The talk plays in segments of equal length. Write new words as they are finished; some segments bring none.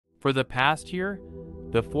For the past year,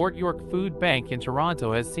 the Fort York Food Bank in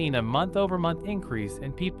Toronto has seen a month-over-month increase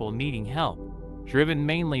in people needing help, driven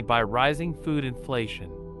mainly by rising food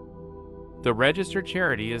inflation. The registered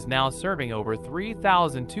charity is now serving over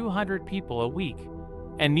 3,200 people a week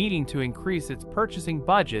and needing to increase its purchasing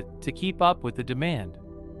budget to keep up with the demand.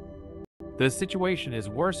 The situation is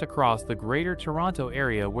worse across the Greater Toronto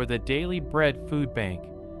Area, where the Daily Bread Food Bank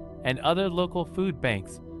and other local food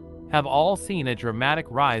banks have all seen a dramatic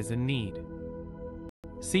rise in need.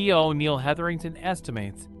 CEO Neil Hetherington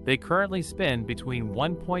estimates they currently spend between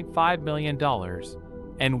 $1.5 million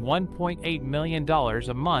and $1.8 million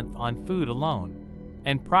a month on food alone,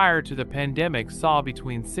 and prior to the pandemic saw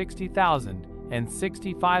between 60,000 and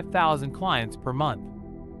 65,000 clients per month.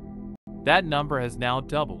 That number has now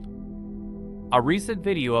doubled. A recent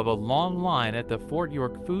video of a long line at the Fort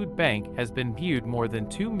York Food Bank has been viewed more than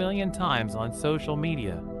 2 million times on social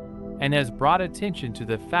media and has brought attention to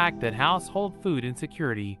the fact that household food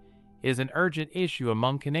insecurity is an urgent issue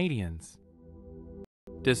among Canadians.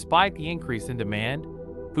 Despite the increase in demand,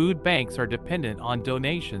 food banks are dependent on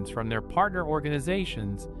donations from their partner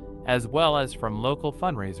organizations as well as from local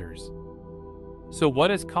fundraisers. So what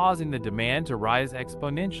is causing the demand to rise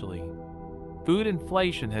exponentially? Food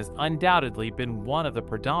inflation has undoubtedly been one of the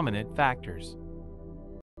predominant factors.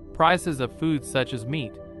 Prices of foods such as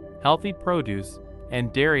meat, healthy produce,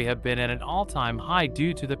 and dairy have been at an all-time high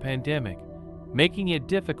due to the pandemic, making it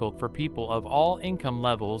difficult for people of all income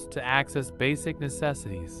levels to access basic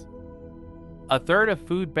necessities. A third of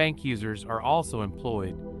food bank users are also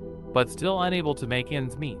employed, but still unable to make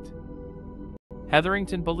ends meet.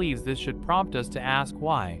 Hetherington believes this should prompt us to ask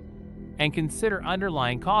why, and consider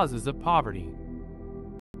underlying causes of poverty.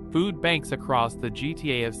 Food banks across the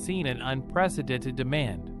GTA have seen an unprecedented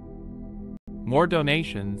demand. More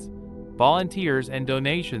donations, volunteers, and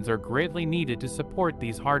donations are greatly needed to support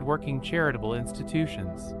these hardworking charitable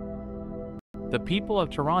institutions. The people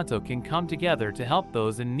of Toronto can come together to help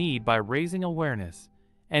those in need by raising awareness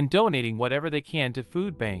and donating whatever they can to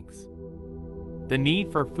food banks. The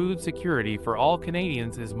need for food security for all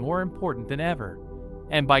Canadians is more important than ever,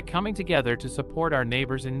 and by coming together to support our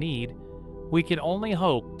neighbors in need, we can only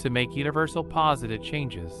hope to make universal positive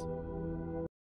changes.